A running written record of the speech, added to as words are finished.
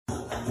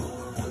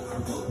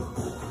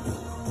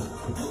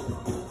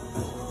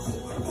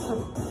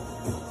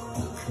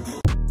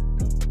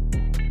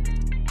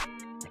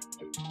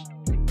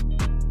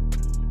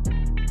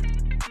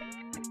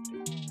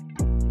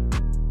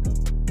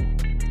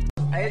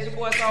It's your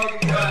boy Soulja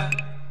Boy.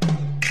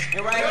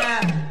 And right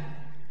now,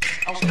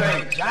 I'm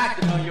straight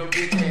jocking on your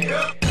bitch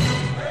ass.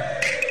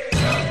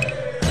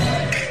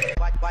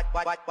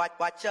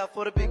 Watch out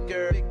for the big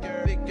girl, big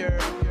girl, big girl,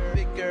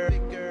 big girl,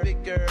 big girl,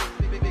 big girl,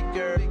 big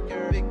girl, big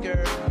girl, big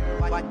girl.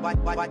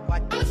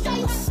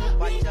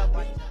 Watch out.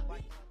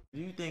 Do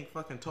you think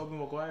fucking Tobey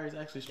Maguire is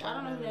actually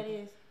Spider-Man? I don't know who that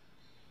is.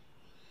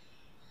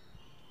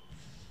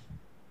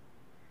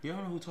 You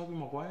don't know who Tobey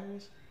Maguire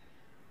is?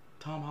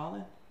 Tom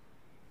Holland?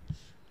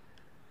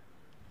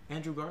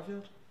 Andrew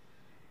Garfield?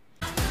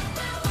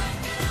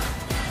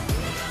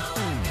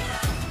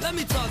 Let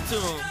me talk to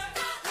him.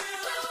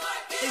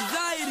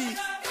 Anxiety,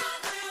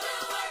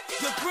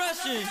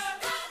 depression,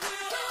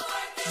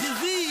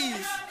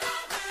 disease,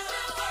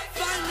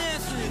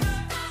 finances.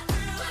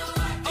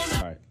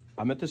 Alright,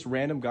 I met this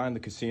random guy in the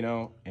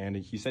casino and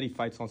he said he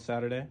fights on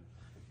Saturday.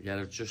 Yeah,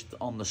 they're just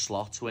on the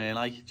slots, weren't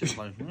I? Just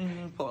like,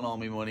 putting all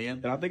my money in.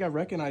 And I think I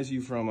recognize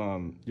you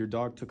from, your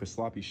dog took a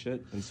sloppy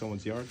shit in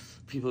someone's yard.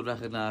 People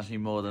recognise me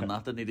more than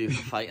that than they do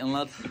for fighting,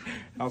 lad.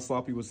 How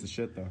sloppy was the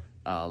shit, though?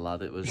 Oh,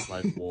 lad, it was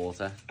like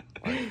water.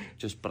 Like,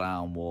 just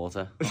brown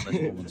water on this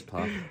woman's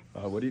part.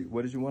 What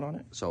did you want on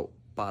it? So,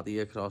 body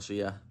across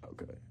here.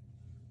 Okay.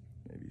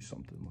 Maybe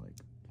something like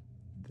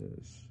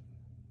this.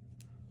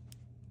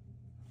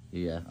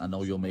 Yeah, I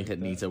know you'll make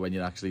it neater when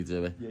you actually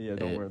do it. Yeah,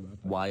 don't worry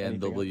about that.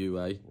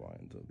 YNWA.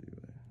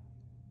 YNWA.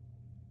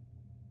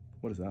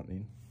 What does that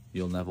mean?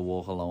 You'll never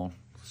walk alone.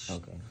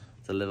 Okay.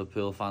 It's a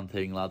Liverpool fan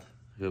thing, lad.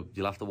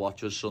 You'll have to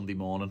watch us Sunday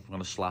morning. We're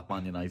going to slap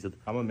Man United.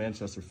 I'm a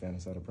Manchester fan.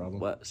 Is that a problem?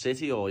 What,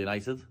 City or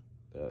United?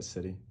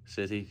 City.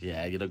 City?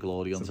 Yeah, you're a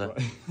glory hunter.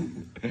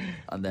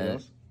 And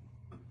then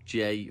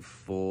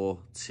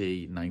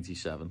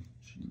J4T97.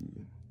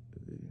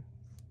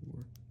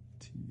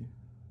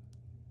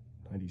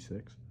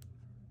 J4T96.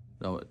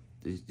 No,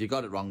 you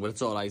got it wrong, but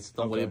it's all right.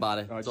 Don't worry about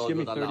it. Just give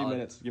me 30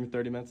 minutes. Give me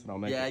 30 minutes and I'll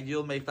make it. Yeah,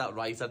 you'll make that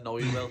right. I know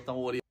you will.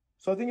 Don't worry.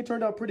 So I think it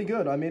turned out pretty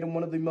good. I made him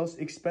one of the most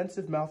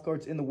expensive mouth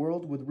guards in the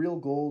world with real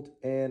gold.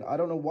 And I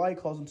don't know why he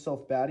calls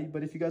himself Batty,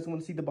 but if you guys want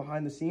to see the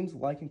behind the scenes,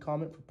 like and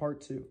comment for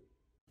part 2.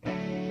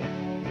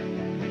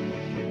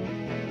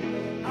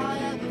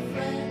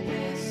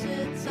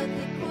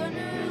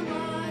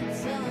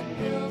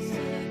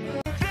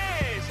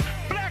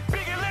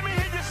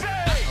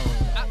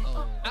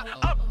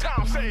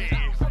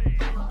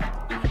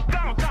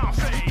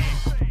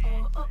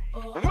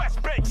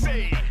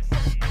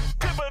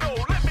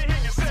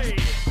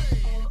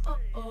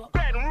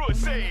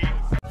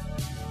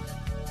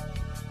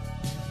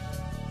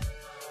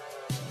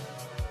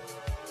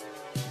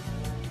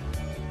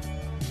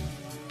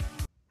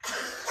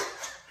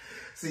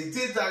 See,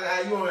 TikTok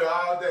had you on here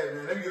all day,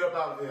 man. Let me get up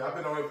out of here. I've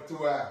been on here for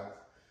 2 hours.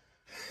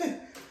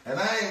 And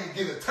I ain't even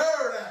get a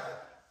turd out.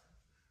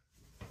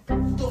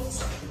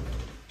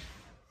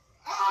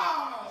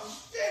 Oh,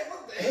 shit,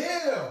 what the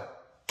hell?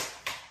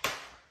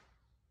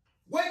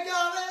 Wake y'all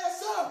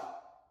ass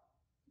up.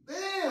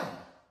 Damn.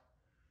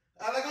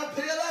 I like I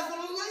pay a lot for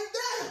the way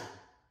down.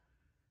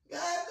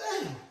 God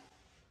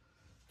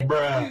damn.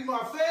 Bruh. These my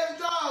favorite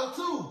dog,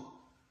 too.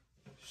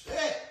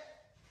 Shit.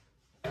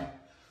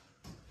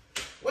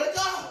 Wake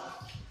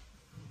up!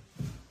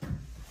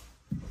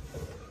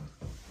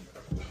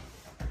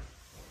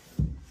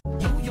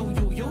 You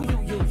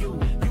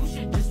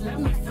should just let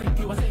me freak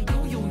you. I say you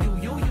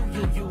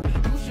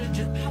should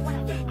just.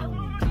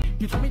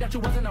 You told me that you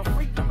wasn't a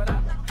freak, but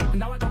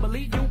now I don't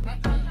believe you.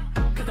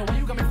 Cause the way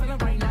you got me feeling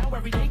right now,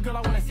 every day, girl,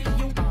 I wanna see you.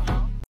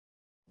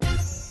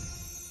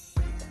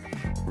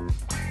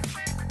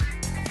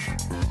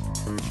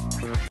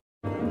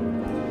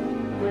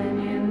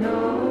 When you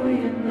know,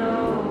 you know.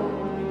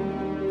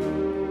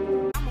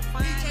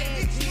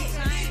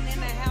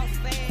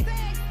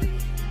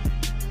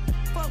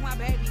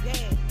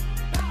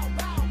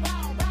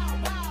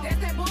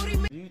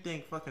 Do you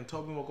think fucking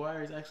Tobey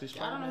Maguire is actually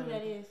Spider-Man? I don't know who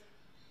that is.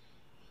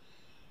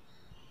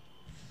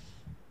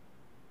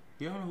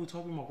 You don't know who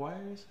Tobey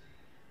Maguire is?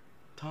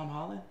 Tom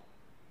Holland?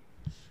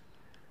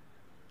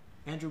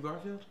 Andrew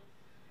Garfield?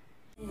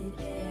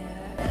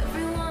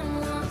 Everyone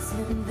wants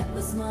him, that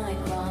was my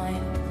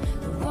crime.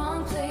 The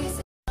wrong place.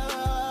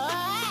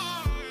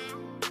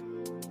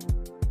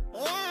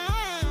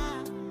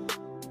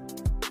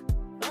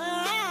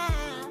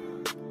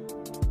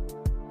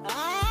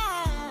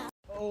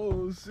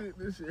 Oh shit,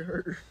 this shit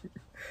hurt.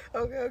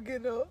 Okay, I'm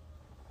getting up.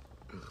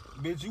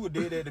 Bitch, you would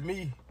did that to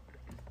me.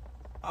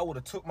 I would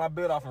have took my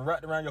belt off and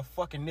wrapped around your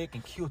fucking neck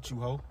and killed you,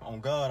 ho. On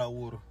God, I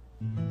would have.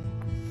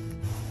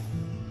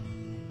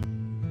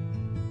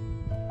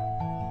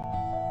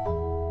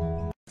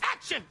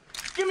 Action!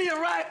 Give me a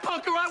ride,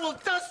 punk, or I will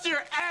dust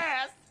your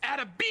ass at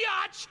a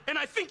biatch, and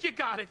I think you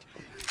got it.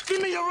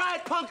 Give me a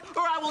ride, punk,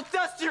 or I will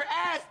dust your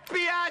ass,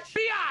 biatch!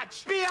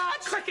 Biatch!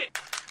 Biatch! Cricket!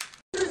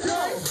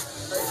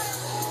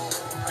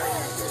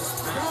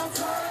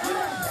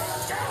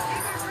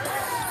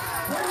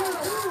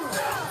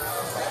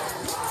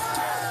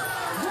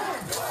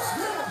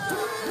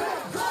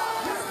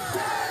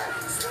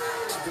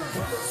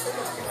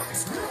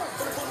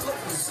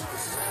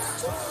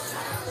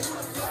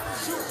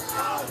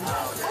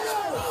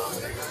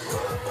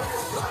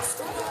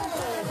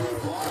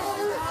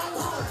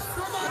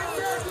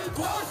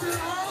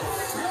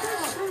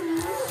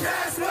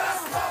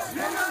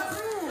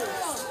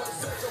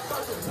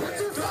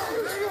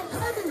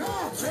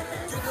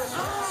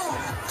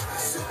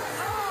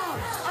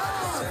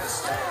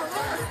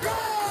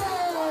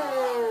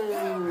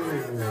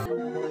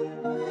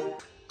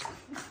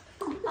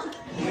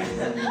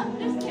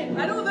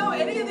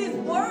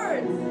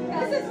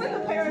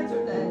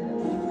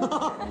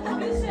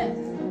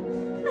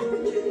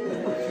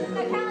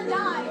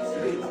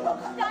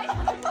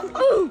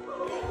 Why'd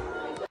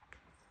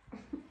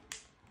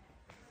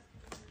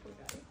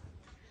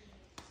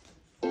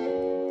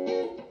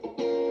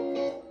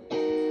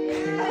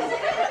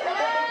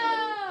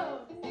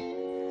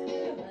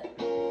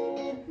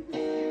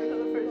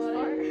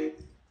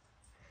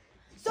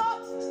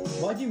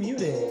you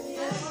mute it?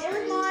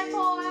 It's my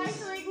fault. I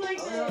actually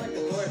clicked it.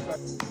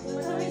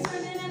 When I'm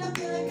running and I'm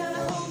feeling kind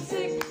of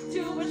homesick.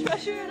 Too much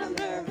pressure and I'm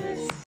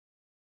nervous.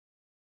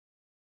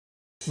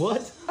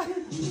 What?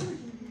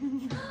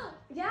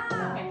 Yeah.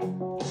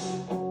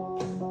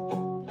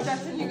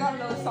 Justin, you got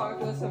another song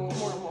for this one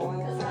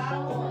more. Cause I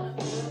don't want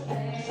to feel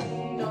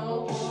pain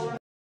no more.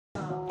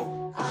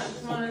 I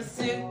just wanna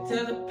sit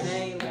till the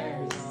pain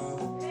wears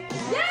off.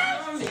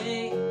 Yes! For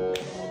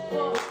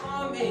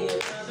me,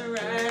 another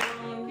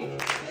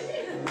round.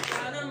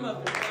 Got 'em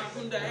up and drop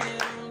 'em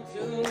down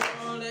to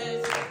all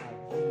this. I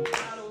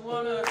don't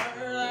wanna hurt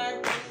her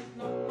like this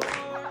no more.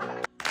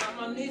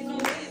 I'ma need some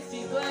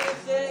whiskey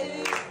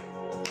glasses.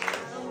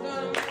 I'm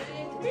gonna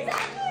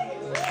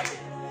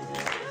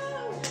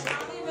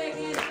probably make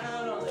it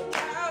out on the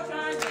couch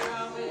right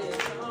now with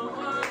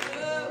someone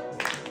new.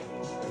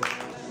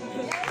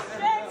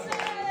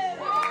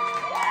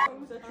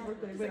 It's your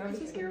birthday, but I'm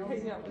so scared of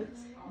hanging out with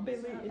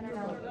Bailey in your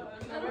mom.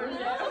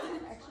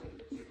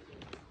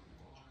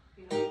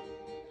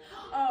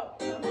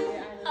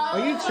 Are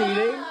you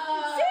cheating?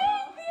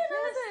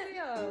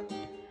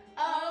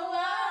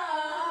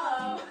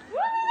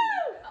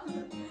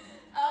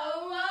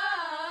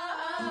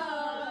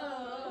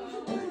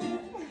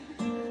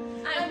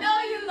 I know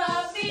you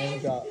love me.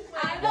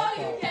 I know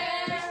you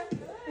care.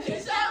 You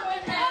shout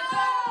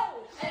whenever,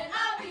 and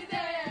I'll be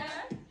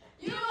there.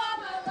 You are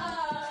my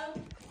love.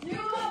 You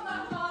are my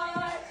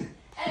heart,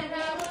 and I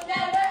will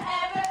never,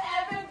 ever,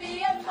 ever be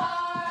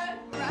apart.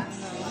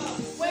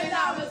 When I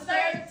was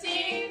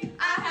 13,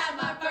 I had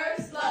my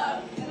first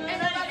love,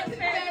 and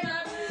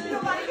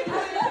nobody could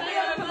put me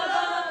up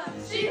love.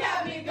 She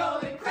had me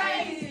going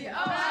crazy. Oh,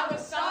 I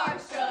was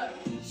starstruck.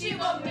 She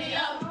woke me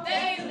up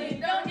daily.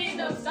 Don't need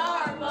no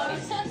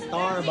Starbucks.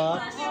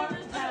 Starbucks.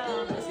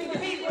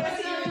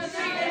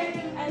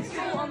 At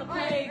school on the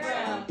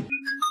playground.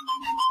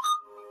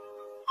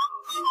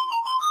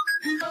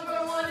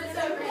 Number one is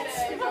every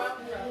day, bro.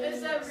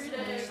 It's every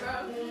day, bro.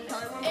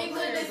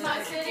 England is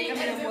my city, and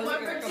if it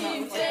weren't for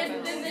Team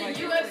 10, then the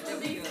US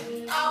would be.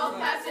 I'll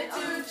pass it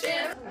to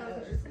Champ.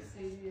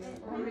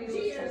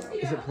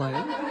 Is it playing?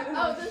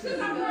 Oh, this is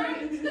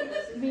great.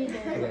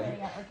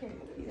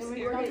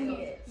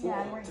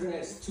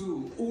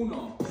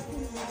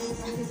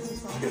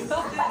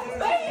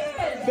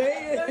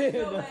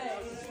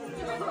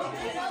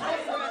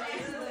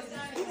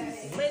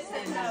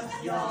 Listen up,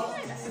 y'all.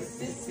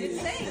 Sing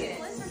it.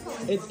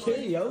 It's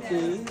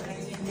karaoke.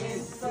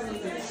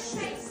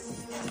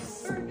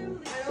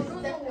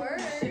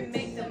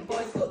 Make them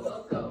boys go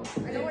loco. I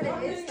know what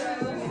it is, though.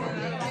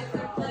 Get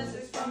their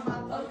pleasures from my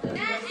poker.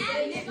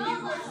 And if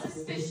you were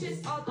suspicious,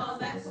 all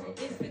that shit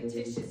is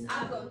fictitious. I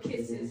blow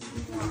kisses.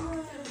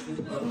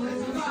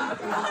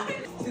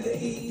 To the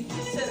E, to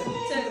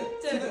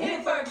the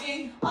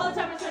Fergie. All the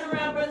time I turn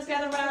around, brothers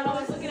gather around,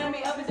 always looking at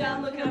me up and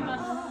down, looking at my.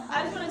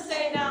 I just wanna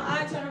say now,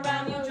 I turn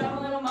around, you drop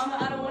a little mama.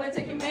 I don't wanna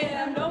take your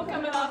man, I know I'm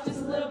coming off just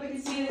a little bit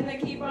conceited, and they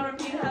keep on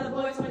repeating how the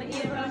boys wanna eat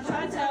it, but I'm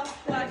trying to tell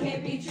that I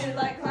can't be treated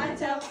like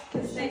clientele,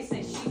 cause they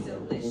say she's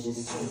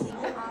delicious.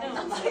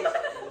 I'm like,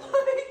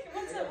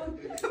 what's that one?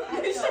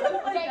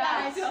 Hey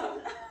guys.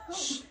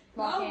 Oh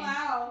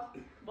wow.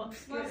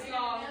 What's this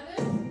song?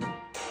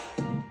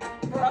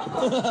 Bro. I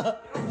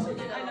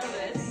know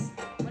this.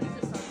 What is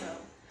this song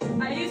though?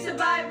 I used to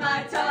bite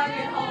my tongue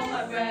and hold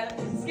my breath,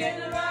 scared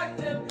to rock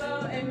the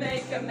boat and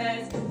make a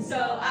mess. So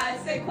I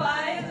say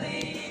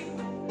quietly,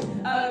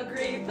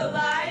 agree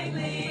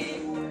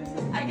politely.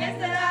 I guess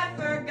that I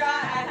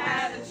forgot I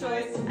had a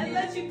choice. I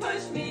let you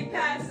push me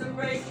past the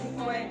breaking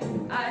point.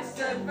 I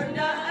stood for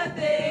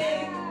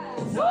nothing,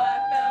 so I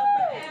fell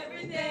for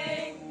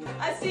everything.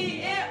 I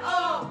see it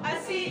all, I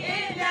see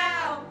it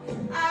now.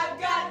 I've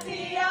got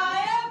the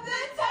eye of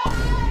the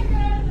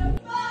tiger, the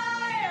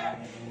fire,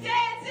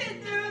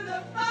 dancing through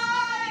the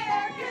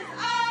fire. Cause I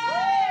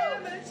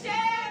am a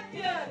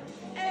champion,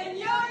 and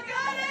you're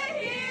gonna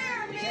hear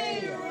me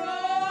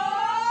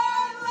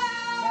roar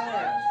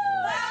louder,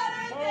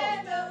 louder than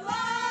the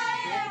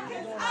lion.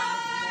 Cause I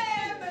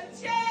am a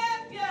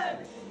champion,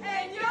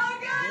 and you're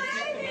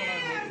gonna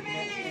hear me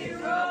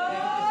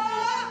roar.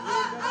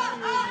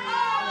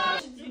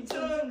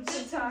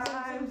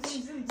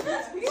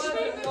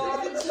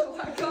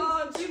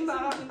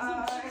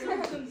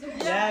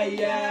 Yeah,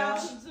 yeah.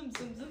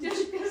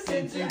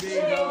 Since you be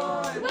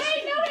gone. Wait, no, we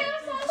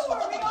have a song for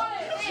it. We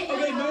got it. Okay,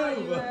 move. No,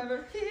 you got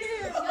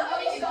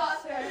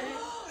it.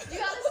 You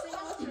got to sing it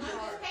with your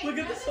heart. Look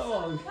at the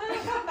song.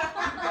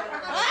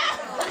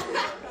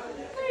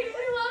 Hey,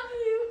 we love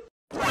you.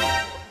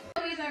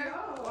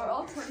 We're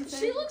all 27.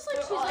 She looks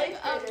like she's like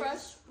a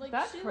fresh. Like,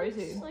 That's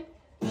crazy. Like,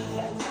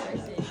 that's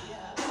crazy. Yeah.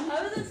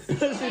 I was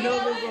She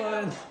knows this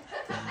one.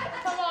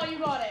 Come on, you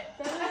got it.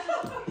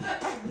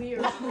 That was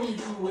weird.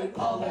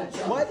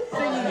 What?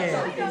 Singing it.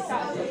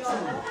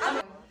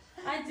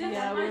 I did.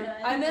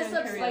 I messed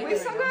up slightly. We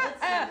still got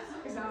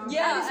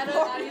Yeah, and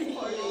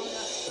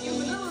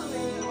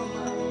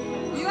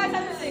you guys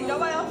have to sing.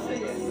 Nobody else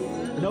sing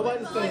it.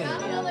 Nobody's singing.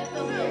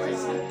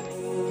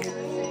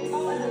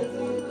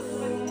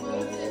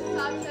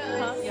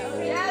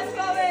 Yes,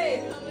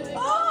 Chloe.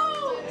 Oh!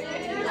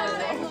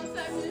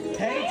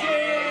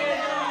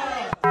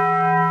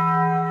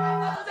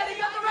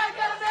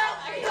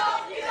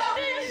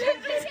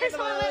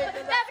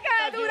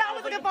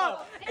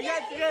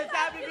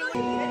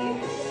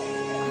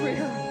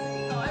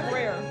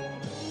 Rare.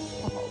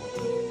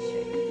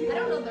 I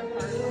don't know their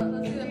part.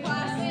 Let's do the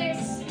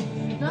classics.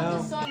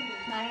 Not the song.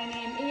 My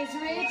name is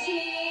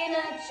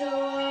Regina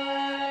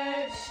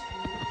George,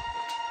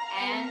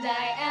 and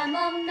I am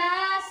a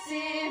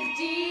massive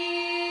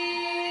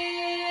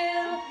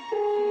deal.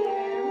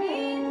 Hear me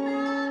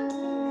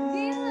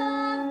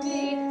love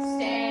me,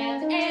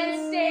 stand and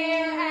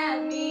stare at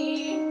me.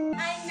 I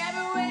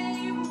never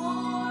weigh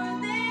more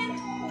than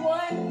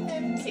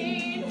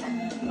 115.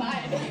 My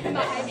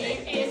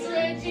name is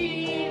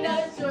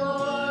Regina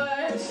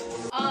George.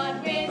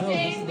 On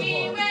Wednesdays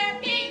we wear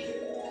pink.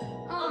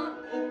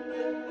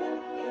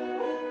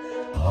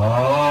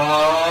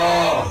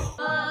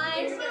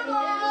 I'm so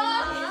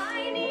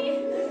tiny.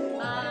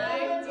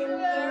 I'm too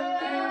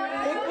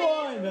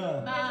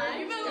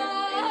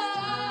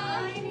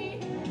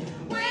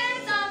we're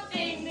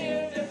something new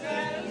to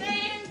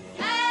Berlin,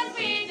 as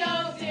we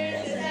don't do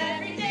this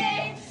every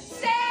day.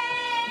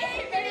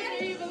 Say where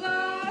we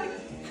belong.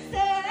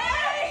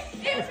 Say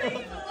if we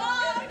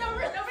belong. No,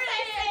 say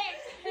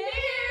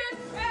here's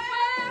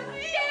where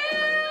we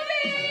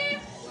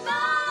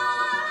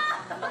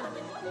belong.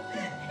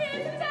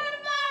 Here's the time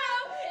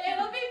tomorrow.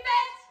 It'll be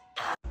fixed.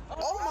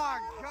 Oh my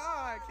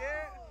God,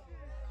 kid.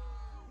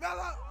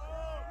 Mella!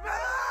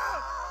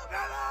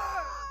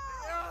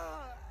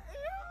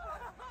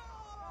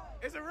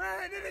 It's a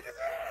rain, it just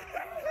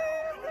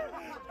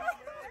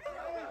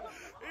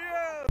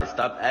yeah.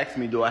 Stop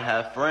asking me, do I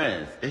have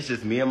friends? It's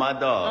just me and my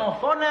dog. Oh,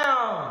 for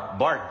now.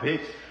 Bark,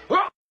 bitch.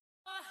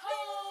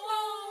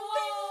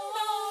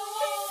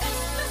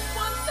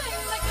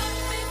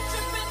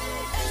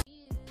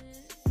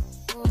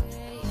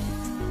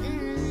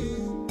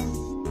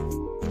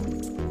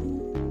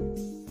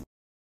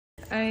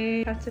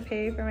 I have to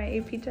pay for my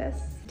AP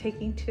test.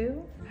 Taking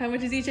 2. How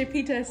much is each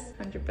AP test?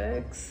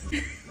 $100.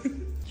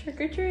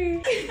 Trick or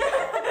treat.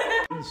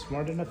 You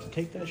smart enough to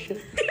take that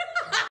shit?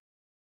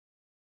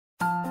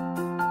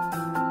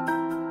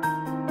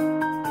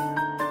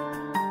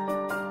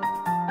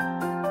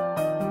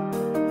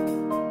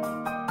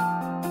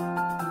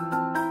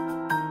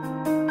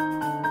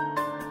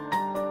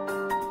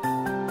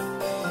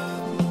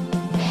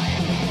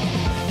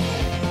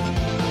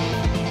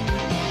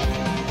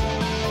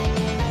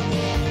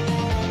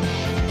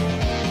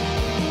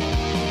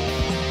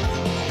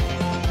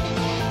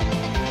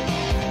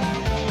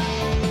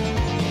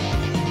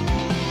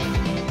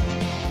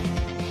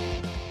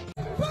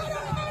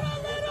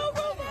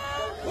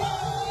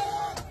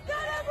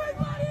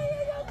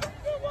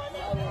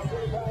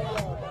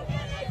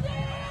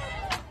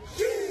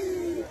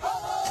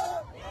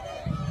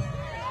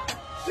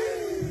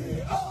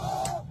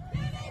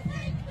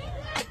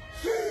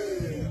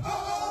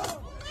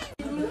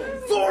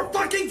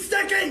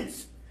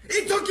 Seconds!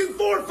 It took you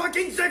 4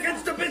 fucking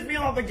seconds to piss me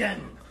off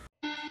again!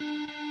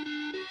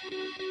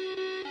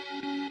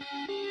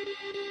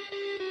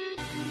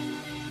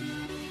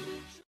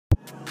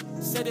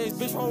 Said this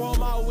bitch won't roll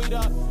my weed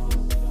up.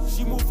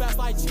 She move fast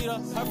like cheetah.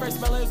 Her first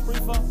smell is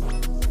reefer.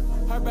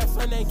 Her best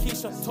friend named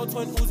Keisha. Told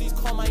twin Uzis,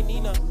 call my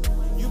Nina.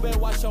 You better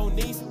watch your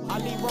knees. I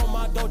need roll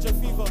my Doja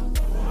fever.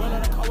 Run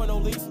out of car with no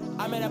lease.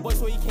 I met that boy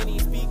so he can't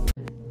even speak.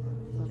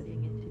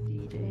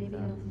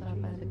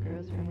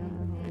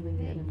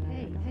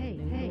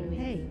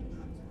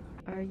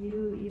 Are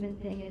you even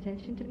paying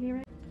attention to me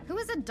right now? Who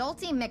is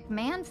Adulty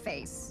McMahon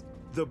face?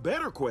 The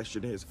better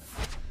question is,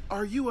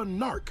 are you a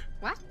narc?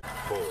 What?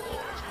 4,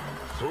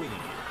 3,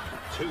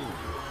 2,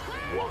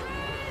 1.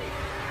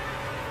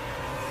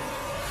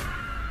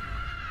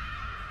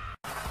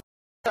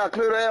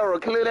 Clear the error,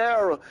 clear the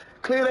error,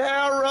 clear the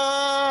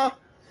error,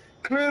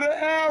 clear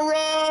the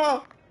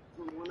error.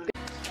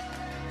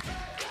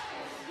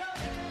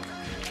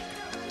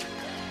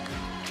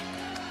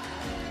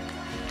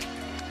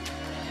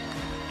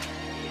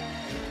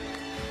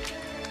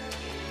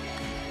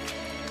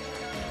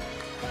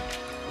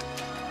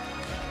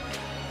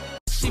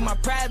 She my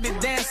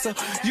private dancer.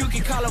 You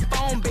can call her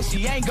phone, but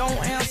she ain't gon'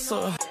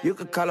 answer. You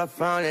could call her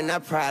phone and I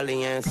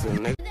probably answer,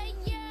 nigga.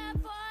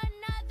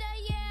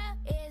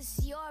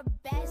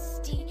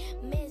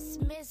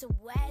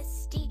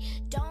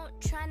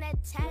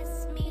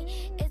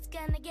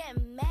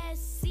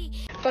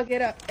 Fuck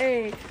it up,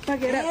 hey,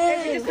 fuck it up.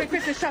 Hey, we just went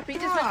Christmas shopping,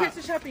 just went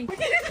Christmas shopping. Get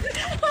me out,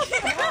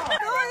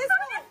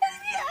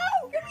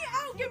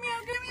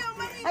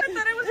 mommy. I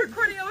thought I was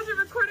recording, I wasn't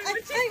recording. But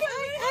she's coming.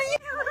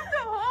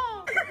 Go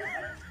home.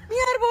 Mi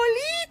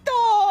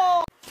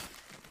arbolito.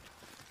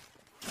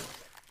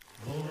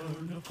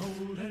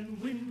 Cold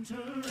and winter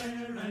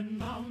air and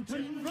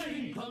mountain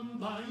rain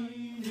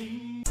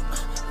combining.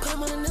 Put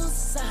 'em on the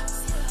news,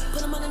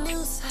 put 'em on the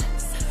news,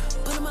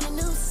 put 'em on the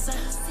news,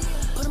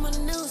 put 'em on the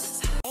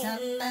news.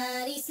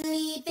 Somebody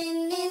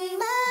sleeping in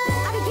my.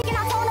 I be kicking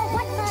out solo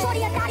what?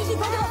 Shorty a thotty, she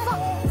don't give a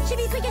fuck. She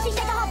be tweaking, she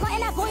shaking her butt,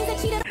 and that boy's a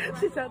cheater.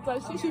 She sounds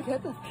like she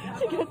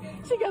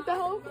got the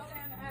whole.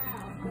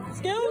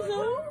 Excuse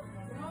you.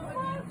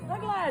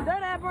 Look at that, dirt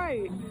that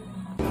braid.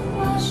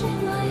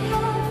 Washing my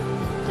hair,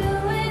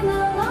 doing the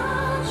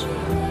laundry,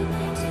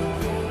 making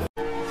TV.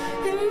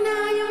 And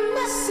now you're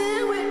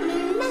messing with me,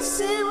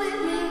 messing with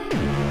me.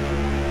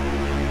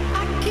 I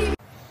keep.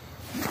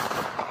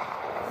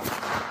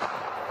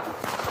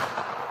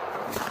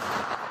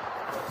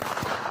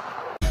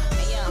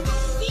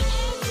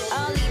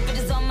 All these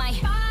bitches on my.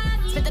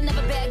 Spent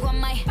another bag on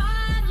my.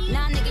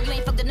 Nah, nigga, you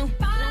ain't fucked the new.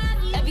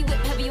 Every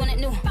whip heavy on it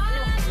new.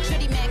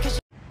 Shorty mad cause she.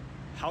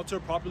 How to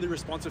properly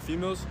respond to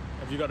females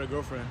if you got a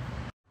girlfriend.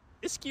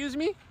 Excuse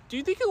me? Do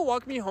you think you'll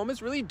walk me home?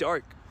 It's really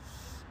dark.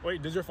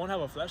 Wait, does your phone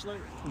have a flashlight?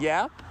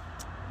 Yeah.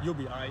 You'll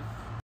be alright.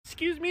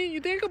 Excuse me?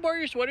 You think I could borrow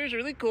your sweater? It's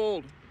really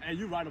cold. Hey,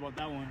 you're right about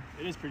that one.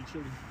 It is pretty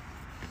chilly.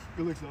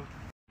 Good looks though.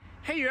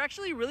 Hey, you're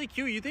actually really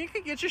cute. You think I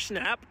could get your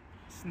snap?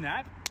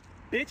 Snap?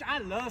 Bitch, I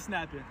love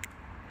snapping.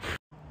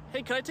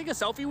 Hey, can I take a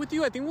selfie with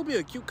you? I think we'll be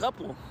a cute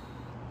couple.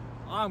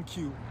 I'm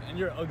cute, and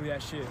you're ugly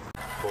as shit.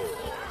 4,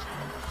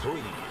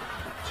 3,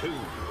 2,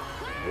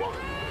 1.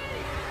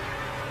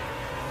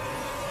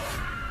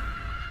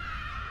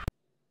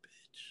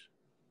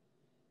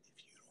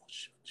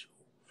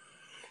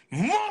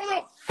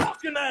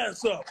 Motherfucking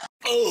ass up.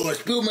 Oh, I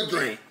spilled my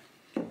drink.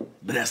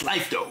 But that's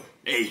life though.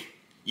 Hey,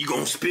 you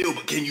gonna spill,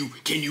 but can you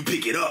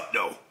pick it up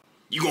though?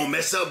 You gonna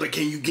mess up, but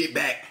can you get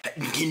back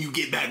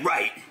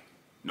right?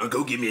 No,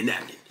 go give me a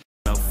napkin.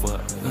 No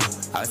fuck.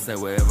 I say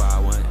whatever I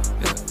want.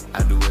 Yeah,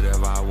 I do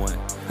whatever I want.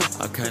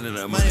 I counted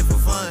up money for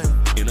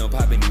fun. You know,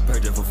 popping need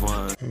purchase for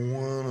fun.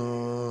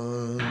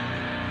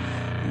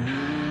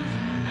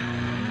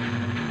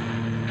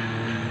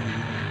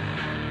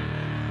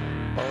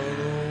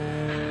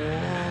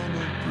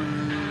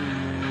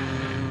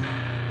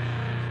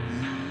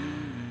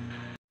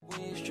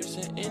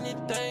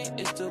 Anything,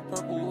 it's the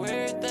purple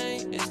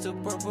everything, it's the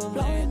purple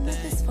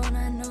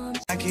everything.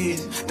 My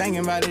kids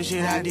thinking about the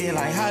shit I did,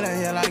 like how the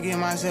hell I get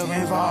myself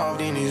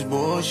involved in this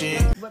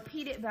bullshit.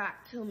 Repeat it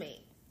back to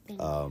me.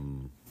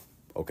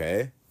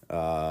 Okay.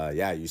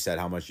 Yeah, you said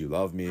how much you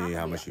love me,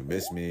 how much you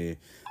miss me,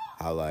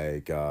 how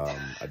like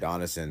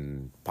Adonis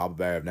and Papa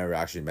Bear have never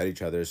actually met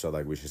each other, so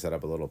like we should set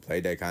up a little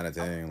play day kind of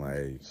thing,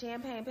 like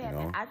Champagne Pepe. You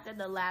know? I said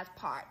the last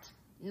part,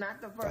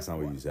 not the first. That's not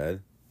one. what you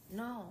said?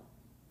 No.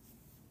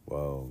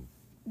 Well,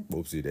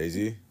 whoopsie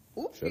daisy.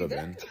 Should have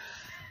been.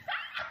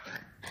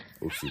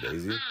 Oopsie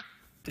daisy.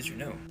 Did you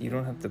know? You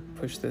don't have to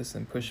push this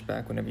and push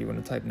back whenever you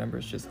want to type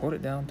numbers. Just hold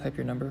it down, type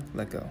your number,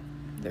 let go.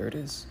 There it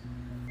is.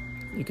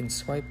 You can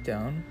swipe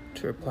down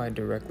to reply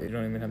directly. You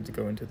don't even have to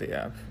go into the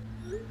app.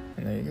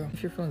 And there you go.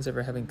 If your phone's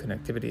ever having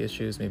connectivity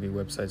issues, maybe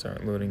websites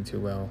aren't loading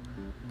too well,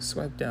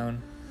 swipe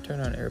down, turn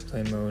on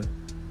airplane mode,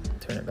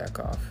 turn it back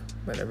off.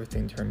 Let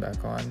everything turn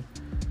back on.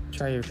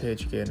 Try your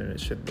page again and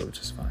it should load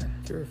just fine.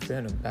 If you're a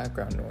fan of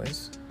background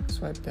noise,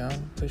 swipe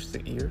down, push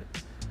the ear,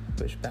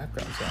 push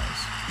background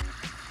sounds.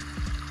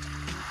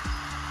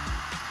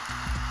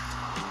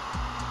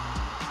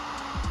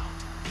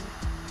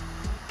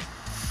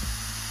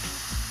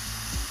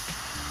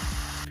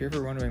 If you're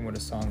ever wondering what a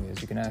song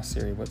is, you can ask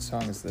Siri, what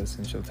song is this?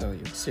 And she'll tell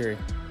you. Siri,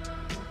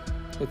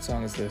 what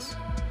song is this?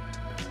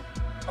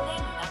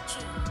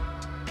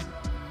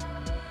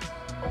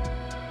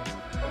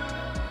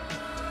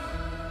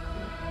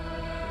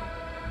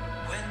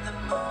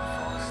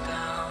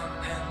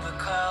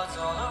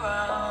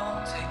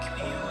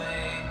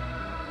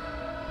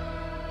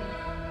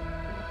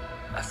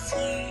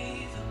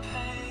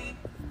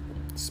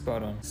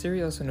 Spot on.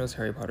 Siri also knows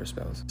Harry Potter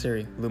spells.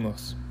 Siri,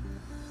 Lumos.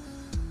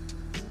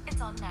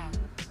 It's on now.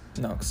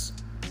 Nox.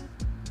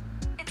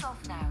 It's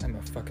off now. I'm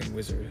a fucking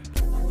wizard.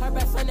 Her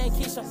best friend named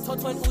Keisha,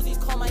 told twin Uzis,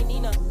 call my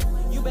Nina.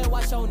 You better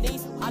watch your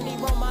knees. I need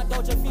roll my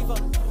Doja fever.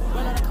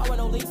 Run out of car with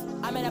no lease.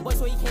 I met that boy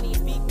so he can't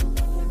even speak.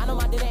 I know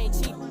my data ain't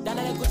cheap. Down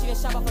at that Gucci, then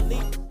shop off a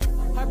leap.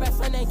 Her best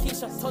friend named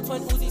Keisha, told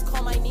twin Uzis,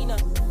 call my Nina.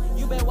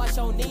 You better watch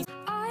your knees.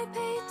 I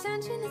pay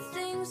attention to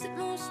things that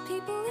most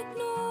people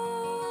ignore.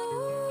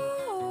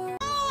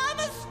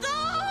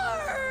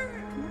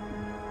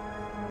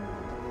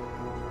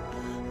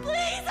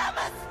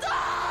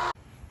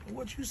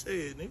 What you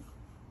said, nigga?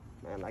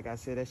 Man, like I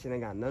said, that shit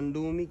ain't got nothing to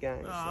do with me,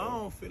 gang. Nah, I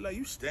don't feel like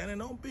you standing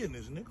on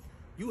business, nigga.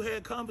 You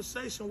had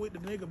conversation with the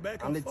nigga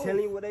back and I'm forth. just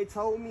telling you what they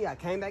told me. I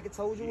came back and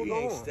told you what You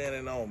ain't going on.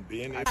 standing on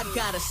business. I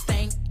got a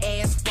stank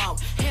ass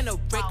walk and a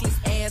reckless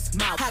ass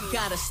mouth. I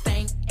got a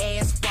stank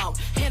ass walk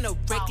and a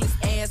reckless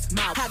ass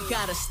mouth. I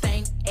got a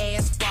stank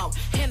ass walk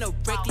and a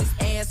reckless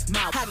ass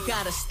mouth. I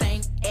got a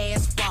stank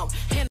ass walk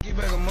and Get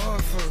back a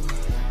motherfucker.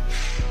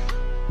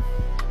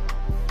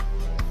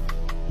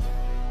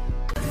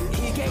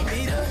 he gave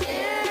me the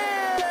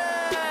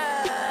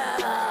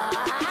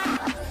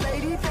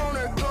Lady phone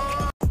her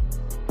gun.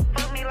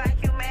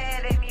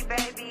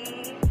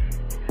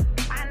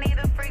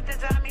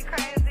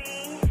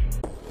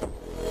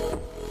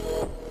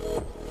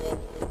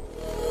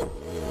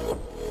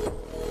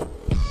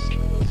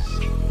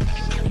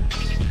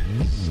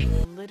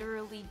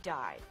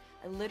 died.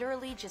 I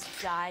literally just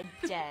died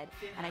dead,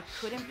 and I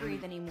couldn't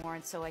breathe anymore,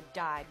 and so I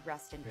died.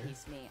 Rest in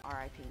peace, me.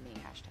 R.I.P. me.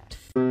 Hashtag.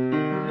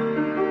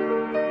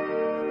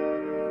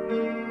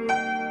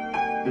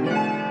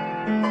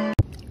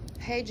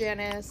 Hey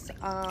Janice,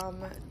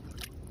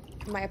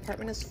 my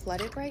apartment is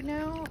flooded right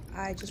now.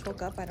 I just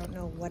woke up. I don't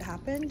know what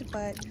happened,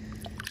 but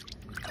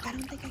I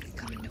don't think I can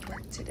come into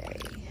work today.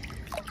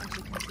 As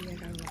you can see, I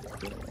got a rough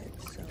fluid,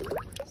 so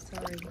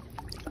sorry.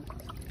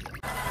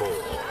 4,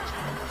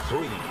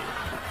 3,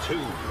 2,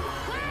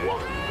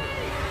 1.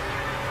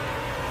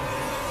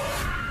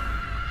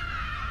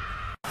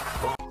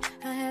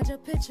 I had your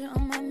picture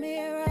on my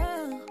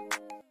mirror.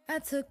 I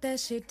took that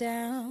shit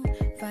down.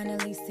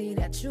 Finally see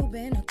that you've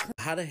been a...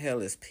 How the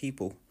hell is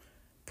people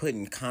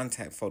putting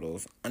contact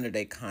photos under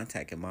their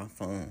contact in my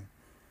phone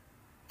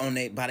on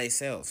by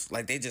themselves?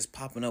 Like they just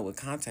popping up with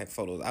contact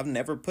photos. I've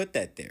never put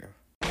that there.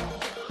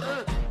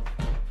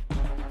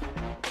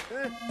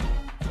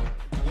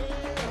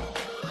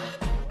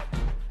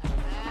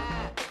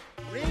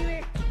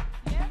 Really?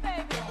 Yeah,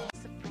 baby.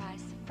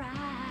 Surprise,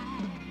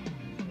 surprise.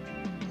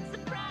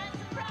 Surprise,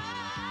 surprise.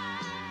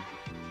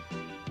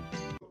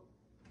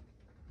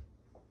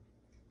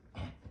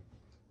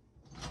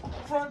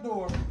 Front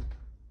door.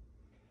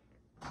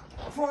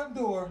 Front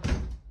door.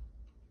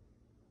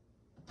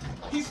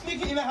 He's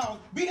sneaking in the house.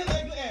 Beat his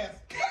ugly ass.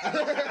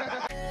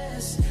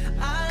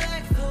 I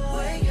like the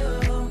way you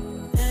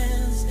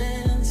dance,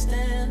 dance,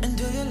 dance, and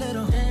do your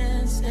little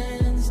dance,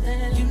 dance,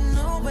 dance. You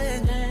know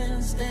it.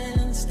 Dance,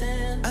 dance,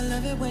 dance. I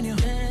love it when you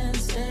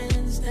dance,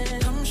 dance,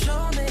 dance. Come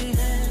show me.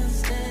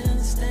 Dance,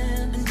 dance,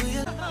 dance, and do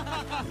your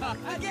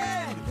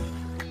again,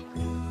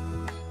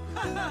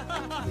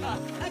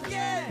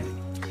 again.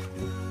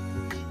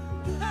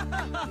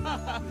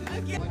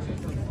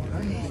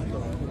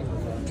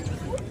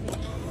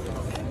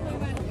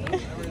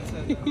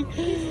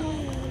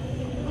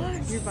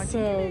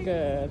 So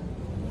good.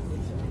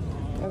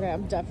 Okay,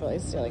 I'm definitely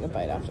stealing a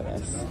bite after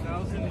this. I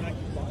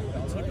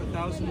took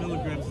 1,000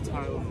 milligrams of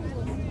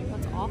Tylenol.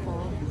 That's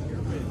awful.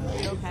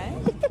 Are you okay?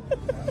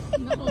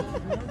 No.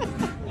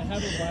 I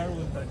have a viral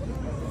infection.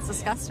 It's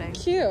disgusting.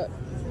 Cute.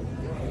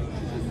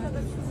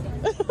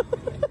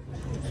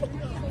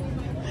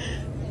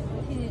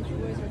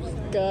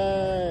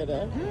 Good.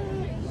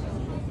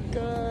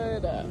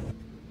 Good.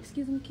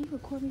 Excuse me, can you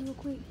record me real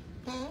quick?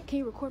 Can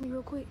you record me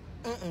real quick?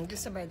 Get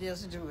somebody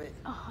else to do it.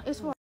 Oh, it's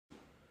for...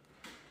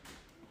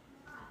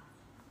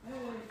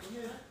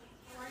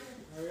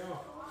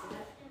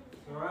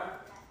 Alright?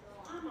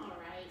 I'm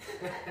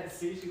alright.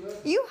 See, she was.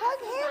 You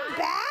hugged him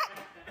back?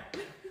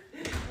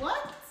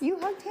 What? You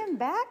hugged him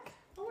back?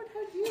 I would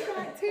hug you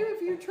back too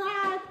if you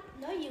tried.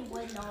 No, you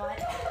would not.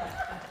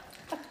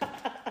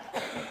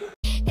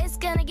 It's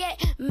gonna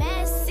get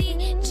messy.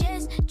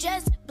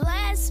 Just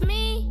bless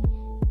me.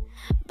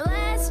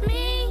 Bless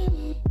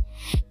me.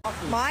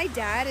 My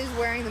dad is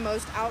wearing the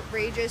most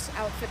outrageous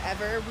outfit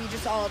ever. We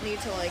just all need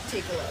to like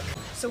take a look.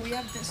 So we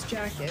have this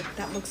jacket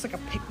that looks like a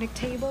picnic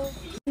table.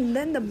 And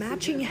then the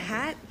matching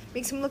hat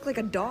makes him look like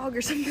a dog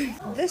or something.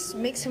 This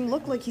makes him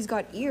look like he's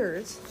got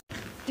ears.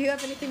 Do you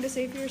have anything to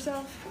say for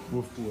yourself?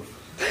 Woof woof.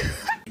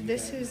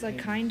 This is like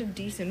kind of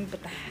decent,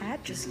 but the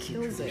hat just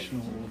kills it.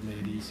 Traditional old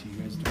lady, so you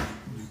guys don't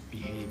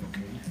behave,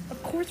 okay?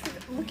 Of course,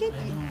 look at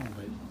you. No,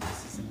 but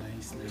this is a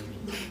nice lady.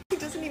 He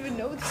doesn't even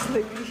know this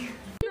lady.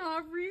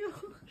 Not real.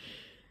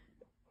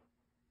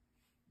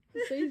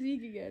 Say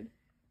Zeke again.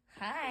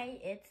 Hi,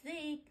 it's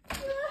Zeke.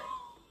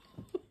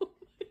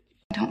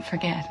 Don't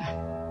forget,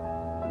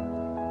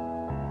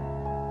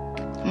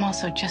 I'm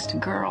also just a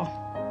girl.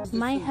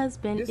 My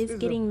husband is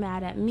getting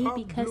mad at me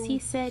because he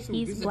said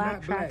his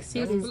black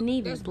tracksuit is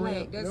navy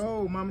blue.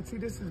 No, Mama T,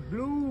 this is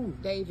blue.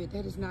 David,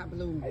 that is not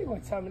blue. How you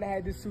gonna tell me that I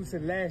had this suit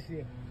since last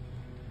year?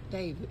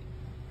 David.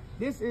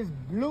 This is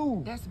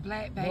blue. That's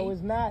black, babe. No,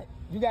 it's not.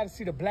 You gotta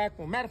see the black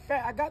one. Matter of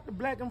fact, I got the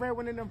black and red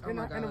one in the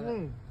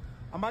room.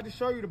 I'm about to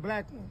show you the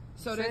black one.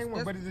 So Same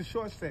one, but it's a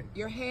short set.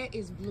 Your hat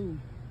is blue.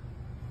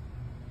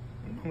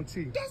 Mama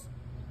T.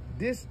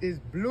 This is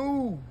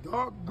blue,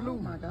 dark blue. Oh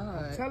my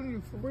God. I'm telling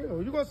you for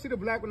real. You gonna see the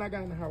black one I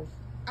got in the house.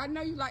 I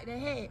know you like that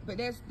hat, but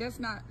that's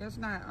not,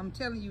 I'm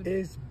telling you.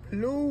 It's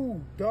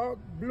blue, dark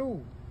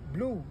blue.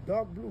 Blue,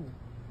 dark blue.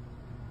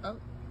 Oh.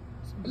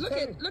 Look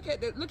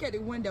at the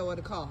window of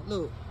the car.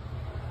 Look.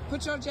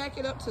 Put your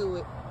jacket up to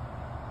it.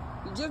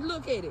 Just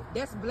look at it.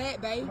 That's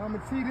black, babe.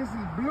 Mama T, this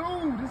is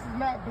blue. This is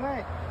not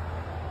black.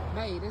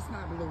 Babe, that's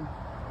not blue.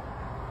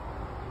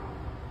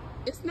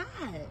 It's not.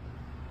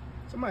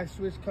 Somebody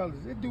switch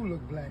colors. It do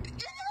look black.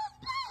 It